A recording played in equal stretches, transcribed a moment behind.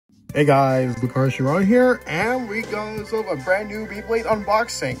Hey guys, LucarioShirona here, and we got ourselves a brand new Beyblade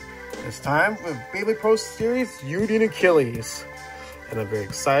unboxing. This time with Beyblade Pro Series Union Achilles. And I'm very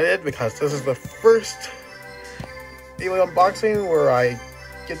excited because this is the first Beyblade unboxing where I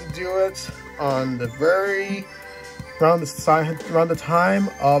get to do it on the around the time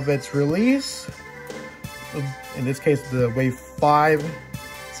of its release. In this case, the Wave 5.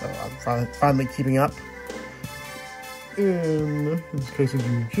 So I'm finally keeping up. In this case, it's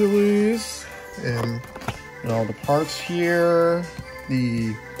Achilles, and all the parts here,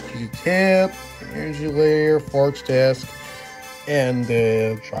 the GG tip, the energy layer, forge disc, and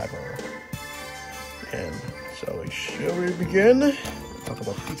the driver. And so shall we begin? We'll talk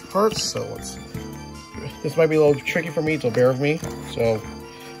about each part. So this might be a little tricky for me, so bear with me. So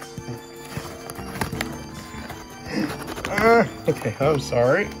okay, I'm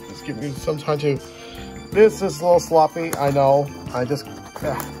sorry. Just give me some time to. This is a little sloppy, I know. I just,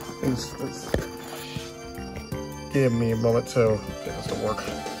 give me a moment to get this to work.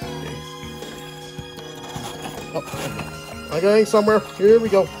 Okay. Oh, am I getting somewhere? Here we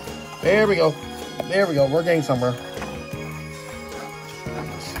go. There we go. There we go. We're getting somewhere.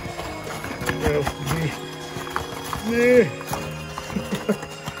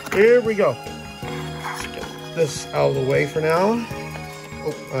 Here we go. Let's get this out of the way for now.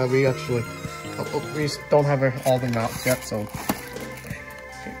 Oh, we actually. We don't have all the mounts yet, so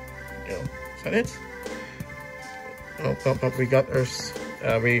okay, go. Is that it? Oh, we got ours.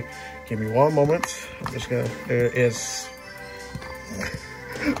 Give me one moment. I'm just gonna. There is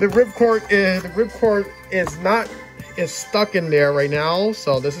the ripcord is stuck in there right now.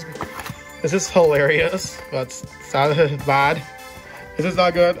 So this is hilarious, but sounded bad. This is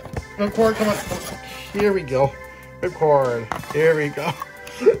not good. Ripcord, come on. Here we go. Ripcord. Here we go.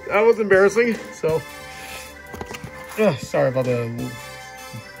 That was embarrassing. So, sorry about the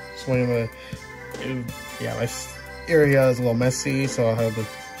swing. Yeah, my area is a little messy, so I have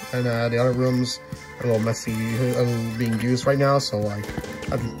the other rooms are a little messy, being used right now. So I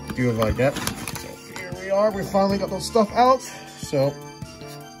have to do it like that. So here we are. We finally got those stuff out. So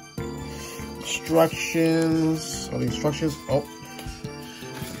instructions. All the instructions. Oh,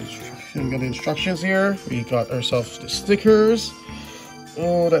 we got the instructions here. We got ourselves the stickers.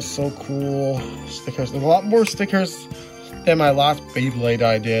 Oh, that's so cool. Stickers. There's a lot more stickers than my last Beyblade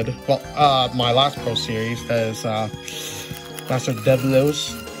I did. Well, my last Pro Series. That is Master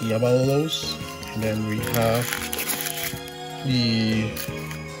Diabolos. And then we have the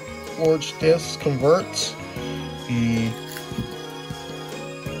Forge Disc Convert.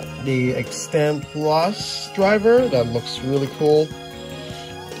 The Extend Plus driver. That looks really cool.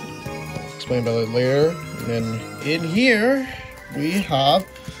 I'll explain about it later. And then in here, we have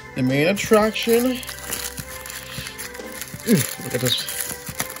the main attraction. Ooh, look at this.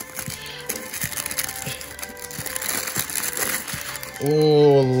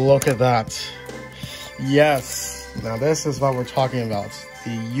 Oh, look at that. Yes. Now this is what we're talking about.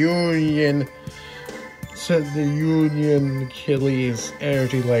 The Union Achilles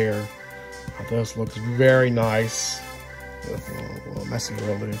energy layer. Oh, this looks very nice. A little messy,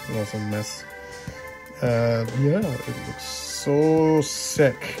 really. A little mess. Yeah, it looks so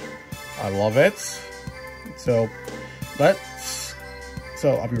sick. I love it. So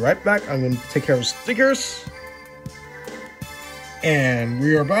I'll be right back. I'm gonna take care of stickers. And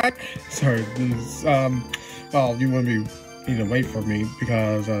we are back. Sorry, this, well, you wouldn't need to wait for me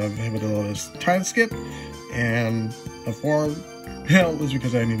because I'm having a little time skip. And before, is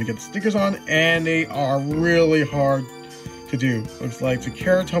because I need to get the stickers on, and they are really hard to do. Looks like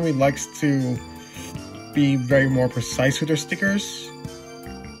Takara Tomy likes to be very more precise with their stickers,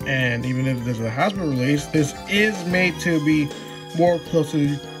 and even if there's a Hasbro release, this is made to be more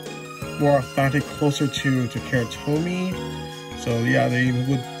authentic, closer to Takara Tomy. So yeah,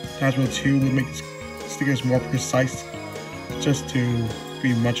 Hasbro 2 would make stickers more precise, just to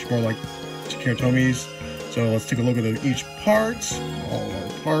be much more like Takara Tomy's. So let's take a look at each part. All our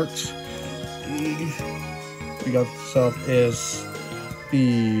parts. We got stuff is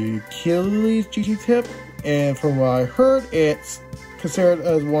the Achilles GG tip, and from what I heard, it's considered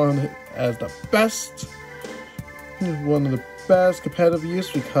as one of the best competitive use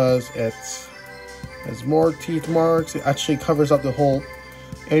because it has more teeth marks. It actually covers up the whole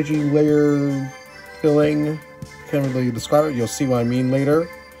energy layer filling. Can't really describe it. You'll see what I mean later.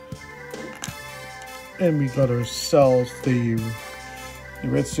 And we got ourselves the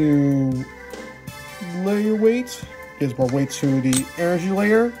Ritsu layer weight. Gives more weight to the energy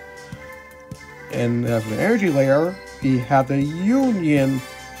layer. And as for the energy layer, we have the Union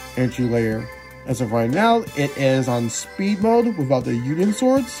energy layer. As of right now, it is on speed mode without the Union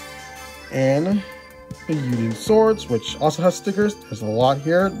swords. and the Union Swords, which also has stickers. There's a lot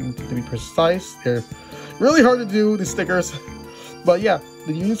here, to be precise. They're really hard to do, the stickers. But yeah,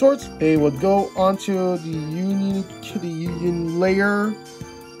 the Union Swords, they would go onto the Union layer,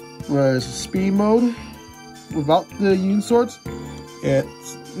 where it's speed mode. Without the Union Swords,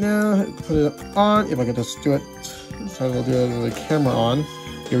 it's now put it on. If I could just do it, so we'll do it with the camera on.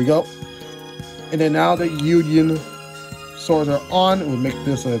 Here we go. And then now the Union Swords are on. It would make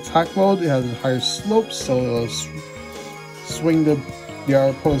this an attack mode. It has a higher slope, so it'll swing the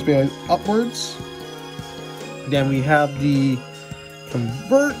opponent's blade upwards. Then we have the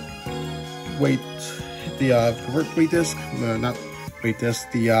convert weight disc, not weight disc,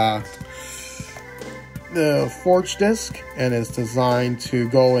 the forge disc, and it's designed to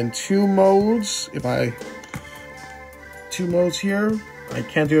go in two modes. Two modes here. I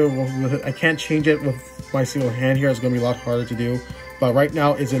can't do it I can't change it with my single hand here. It's gonna be a lot harder to do. But right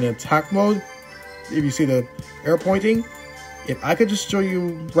now it's in attack mode. If you see the arrow pointing, if I could just show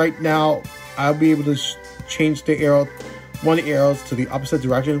you right now, I'll be able to change the arrow, one of the arrows to the opposite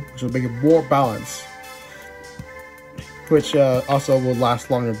direction, which will make it more balanced, which also will last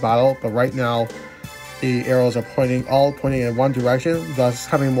longer in battle. But right now, the arrows are pointing in one direction, thus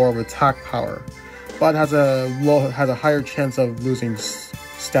having more of attack power, but has a higher chance of losing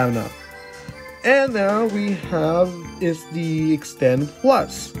stamina. And now we have is the Extend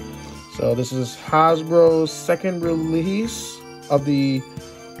Plus. So this is Hasbro's second release of the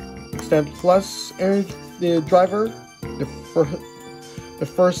Extend Plus the driver. The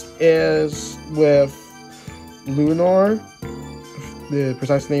first is with Lunar. The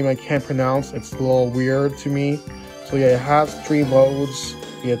precise name I can't pronounce. It's a little weird to me. So yeah, it has 3 modes: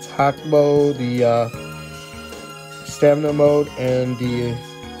 the attack mode, the stamina mode, and the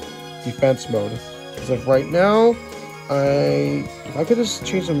defense mode. So right now, if I could just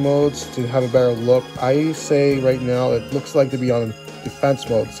change the modes to have a better look, I say right now it looks like to be on defense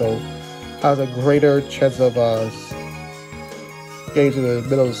mode, so has a greater chance of getting to the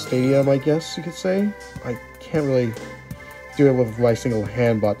middle of the stadium, I guess you could say. I can't really do it with my single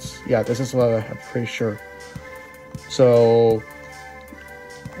hand, but yeah, this is what I'm pretty sure. So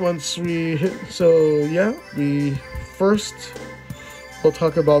yeah, we'll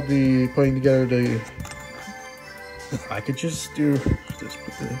talk about the putting together the. If I could just put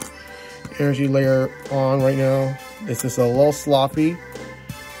the energy layer on right now. This is a little sloppy.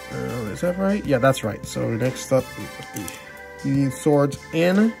 Is that right? Yeah, that's right. So next up, we put the Union Swords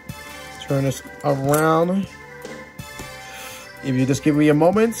in. Turn this around. If you just give me a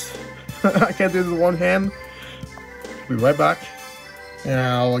moment, I can't do this with one hand. Be right back.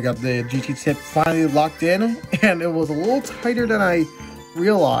 Now I got the GT tip finally locked in, and it was a little tighter than I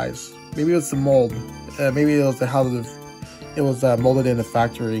realized. Maybe it was the mold. Maybe it was how it was molded in the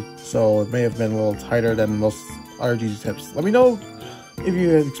factory, so it may have been a little tighter than most other GT tips. Let me know if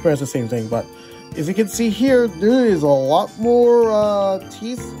you experience the same thing. But as you can see here, there is a lot more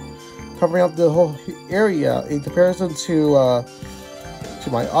teeth covering up the whole area in comparison to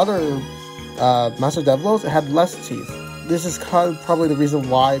my other Master Devlos. It had less teeth. This is probably the reason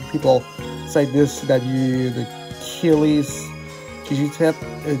why people say the Achilles GG tip,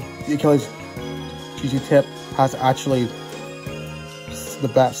 the Achilles GG tip has actually the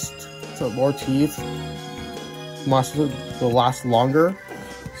best. So more teeth, will last longer.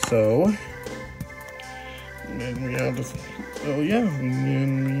 So, and we have this. Oh yeah, and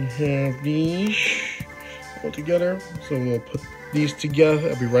then we have these all together. So we'll put these together.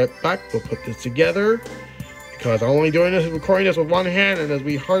 I'll be right back. We'll put this together because I'm only recording this with one hand, and it'll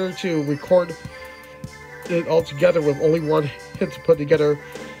be harder to record it all together with only one hand to put together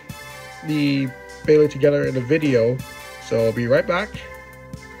the Beyblade together in the video. So I'll be right back.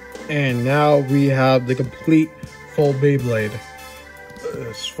 And now we have the complete full Beyblade.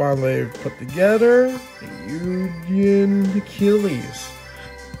 It's finally put together. The Union Achilles.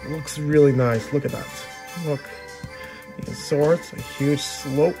 It looks really nice. Look at that. Look. The swords, a huge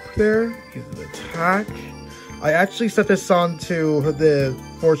slope there. Here's the attack. I actually set this on to the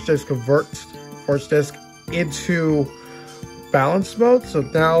Forge Disc convert Forge Disc into balance mode. So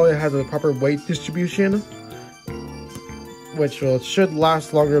now it has a proper weight distribution, which should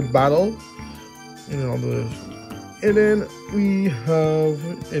last longer in battle. And then we have,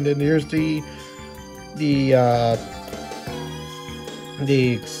 and then here's the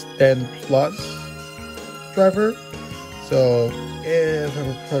Extend Plus driver. So if I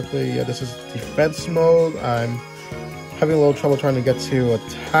remember correctly, yeah, this is defense mode. I'm having a little trouble trying to get to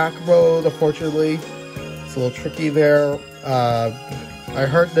attack mode. Unfortunately, it's a little tricky there. I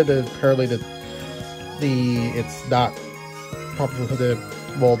heard that apparently it's not proper for the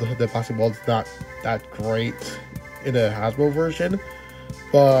well, the plastic mold is not that great in the Hasbro version,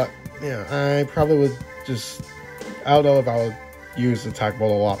 but yeah, I probably would just, I don't know if I would use the attack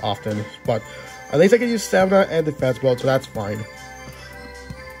mold a lot often, but at least I can use stamina and defense mode, so that's fine.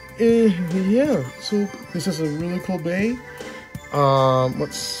 Yeah, so this is a really cool bay.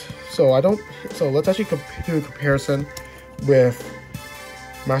 Let's actually do a comparison with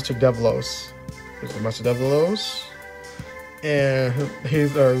Master Devlos. There's the Master Devlos, and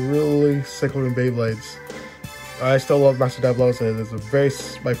these are really sick looking Beyblades. I still love Master Devlos, and it's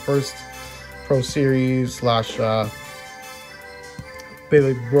my first Pro Series /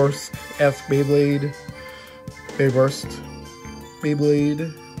 Beyblade Burst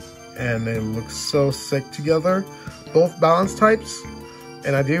Beyblade and they look so sick together. Both balance types,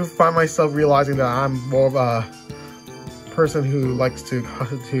 and I do find myself realizing that I'm more of a person who likes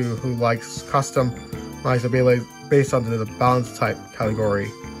customize a Beyblade based on the balance type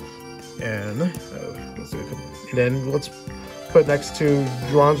category. And then let's put next to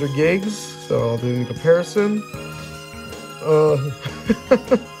Drons or Gigs. So I'll do the comparison.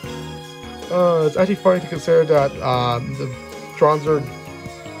 It's actually funny to consider that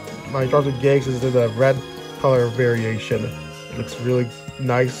my Drons or Gigs is in the red color variation. It looks really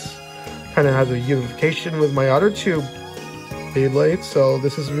nice. Kind of has a unification with my other two Beyblades, so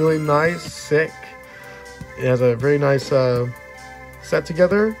this is really nice, sick. It has a very nice set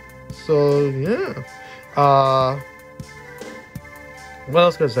together. So yeah. What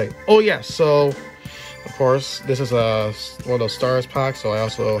else can I say? Oh yeah, so of course this is one of those stars packs. So I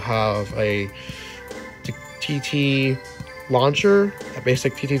also have a TT launcher, a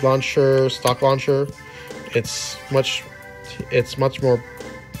basic TT launcher, stock launcher. It's much more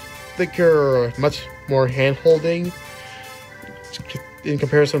thicker, much more hand holding in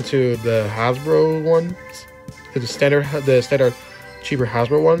comparison to the Hasbro ones, the standard cheaper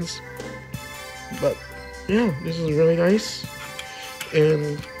Hasbro ones. But yeah, this is really nice.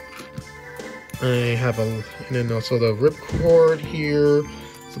 And I have and then also the ripcord here.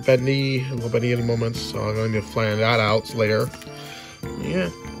 It's a little bendy in a moment, so I'm going to plan that out later. Yeah.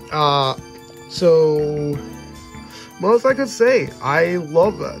 So what else I could say? I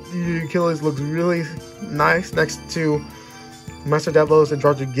love that. The Achilles looks really nice next to Master Devlos and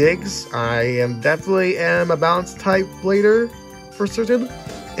Drons or Gigs. I definitely am a balance type blader for certain,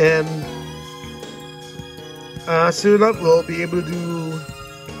 and soon enough we'll be able to do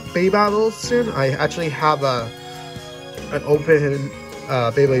Bay battles soon. I actually have an open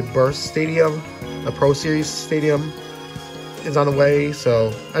Beyblade Burst Stadium, a Pro Series Stadium is on the way.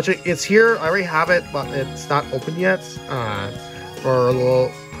 So actually it's here. I already have it, but it's not open yet. For a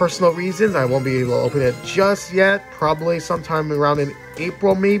little personal reasons, I won't be able to open it just yet. Probably sometime around in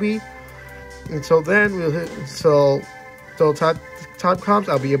April, maybe. Until then, till time comes,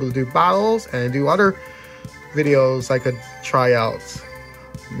 I'll be able to do battles and do other videos I could try out.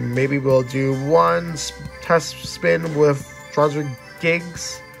 Maybe we'll do one test spin with Drons or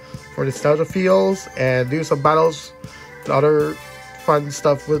Gigs for nostalgia feels, and do some battles and other fun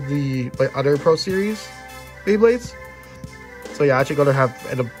stuff with the other Pro Series Beyblades. So yeah, actually gonna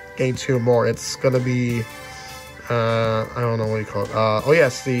end up getting two more. It's gonna be I don't know what you call it. Oh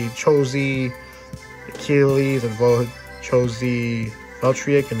yes, the Chozy Achilles and Chozy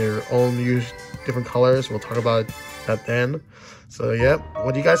Veltric in their own different colors. We'll talk about that then. So yeah,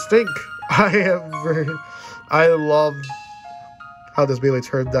 what do you guys think? I love how this Beyblade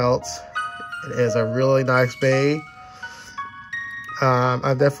turned out. It is a really nice Bay.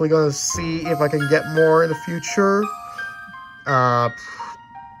 I'm definitely gonna see if I can get more in the future. I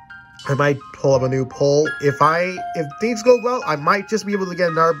might pull up a new poll. If things go well, I might just be able to get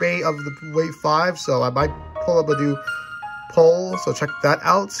another Bay of the Wave 5. So I might pull up a new poll. So check that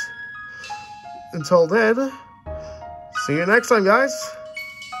out. Until then, see you next time, guys.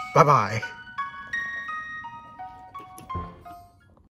 Bye-bye.